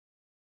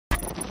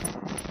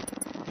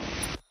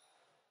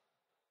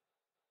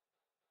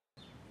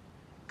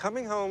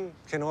Coming home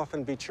can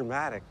often be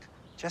traumatic.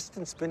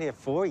 Justin's been here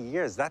 4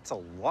 years. That's a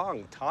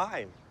long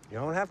time. You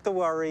don't have to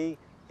worry.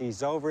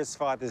 He's over his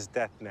father's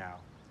death now.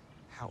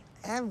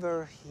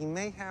 However, he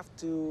may have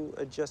to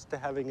adjust to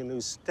having a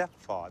new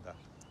stepfather.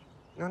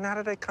 You know, now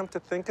that I come to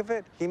think of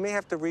it, he may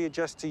have to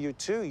readjust to you,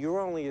 too. You're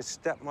only his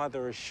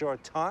stepmother a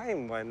short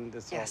time when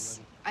this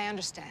Yes, I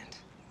understand.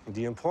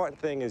 The important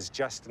thing is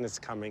Justin is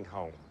coming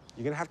home.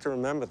 You're gonna have to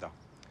remember, though,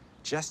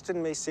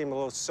 Justin may seem a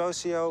little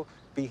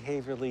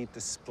socio-behaviorally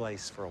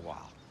displaced for a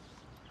while.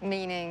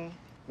 Meaning?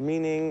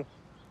 Meaning,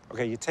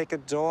 okay, you take a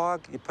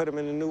dog, you put him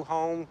in a new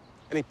home,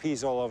 and he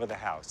pees all over the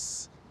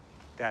house.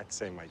 That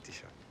same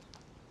idea.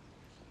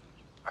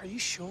 Are you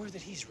sure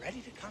that he's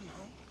ready to come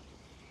home?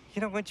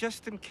 You know, when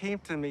Justin came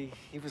to me,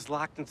 he was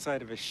locked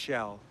inside of a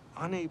shell,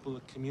 unable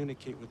to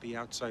communicate with the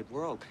outside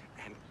world.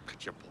 And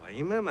could you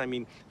blame him? I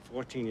mean,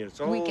 14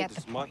 years old. We get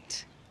the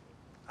point.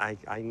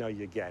 I know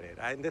you get it.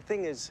 The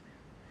thing is,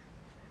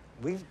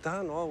 we've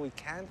done all we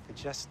can for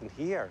Justin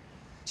here.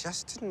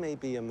 Justin may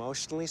be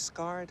emotionally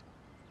scarred,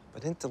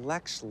 but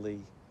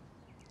intellectually,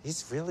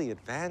 he's really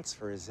advanced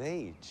for his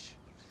age.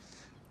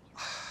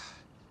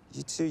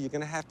 You two, you're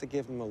gonna have to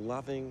give him a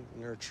loving,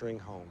 nurturing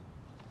home.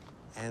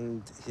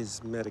 And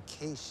his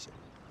medication.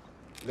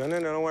 No,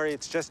 don't worry,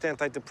 it's just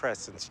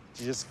antidepressants.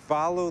 You just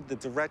follow the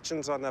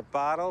directions on that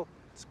bottle,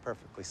 it's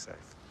perfectly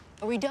safe.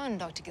 Are we done,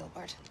 Dr.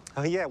 Gilbert?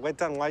 Oh, yeah, we're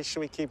done. Why should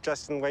we keep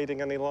Justin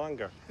waiting any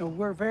longer? No,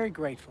 we're very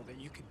grateful that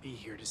you could be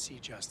here to see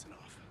Justin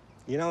off.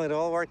 You know, it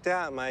all worked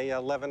out. My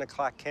 11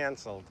 o'clock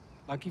canceled.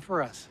 Lucky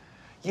for us.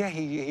 Yeah,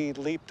 he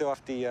leaped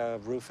off the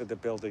roof of the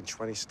building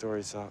 20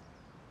 stories up.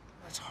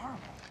 That's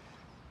horrible.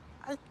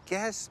 I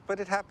guess, but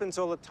it happens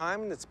all the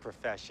time in this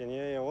profession.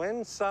 You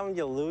win some,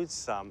 you lose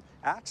some.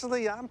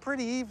 Actually, I'm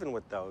pretty even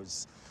with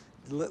those.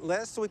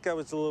 Last week I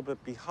was a little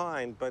bit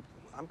behind, but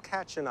I'm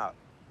catching up.